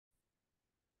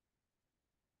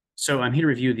So I'm here to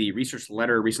review the research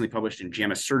letter recently published in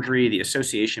JAMA Surgery, the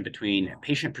association between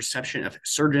patient perception of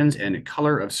surgeons and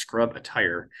color of scrub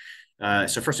attire.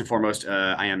 So first and foremost,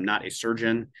 I am not a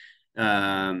surgeon.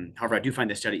 However, I do find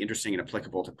this study interesting and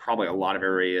applicable to probably a lot of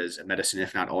areas of medicine,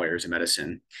 if not all areas of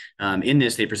medicine. In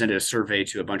this, they presented a survey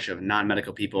to a bunch of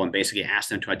non-medical people and basically asked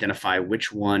them to identify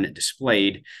which one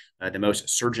displayed the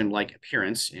most surgeon-like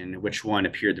appearance and which one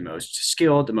appeared the most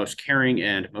skilled, the most caring,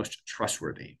 and most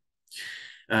trustworthy.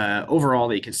 Overall,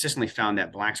 they consistently found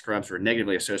that black scrubs were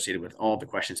negatively associated with all of the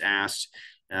questions asked.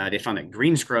 They found that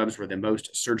green scrubs were the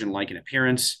most surgeon-like in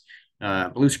appearance.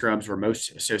 Blue scrubs were most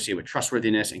associated with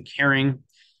trustworthiness and caring.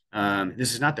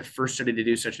 This is not the first study to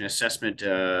do such an assessment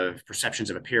of perceptions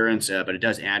of appearance, but it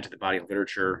does add to the body of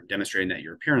literature demonstrating that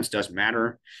your appearance does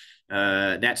matter.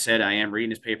 That said, I am reading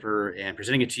this paper and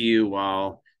presenting it to you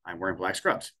while I'm wearing black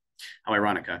scrubs. How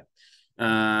ironic, huh?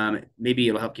 Maybe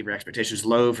it'll help keep your expectations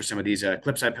low for some of these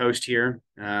clips I post here.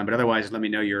 But otherwise, let me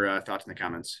know your thoughts in the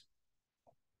comments.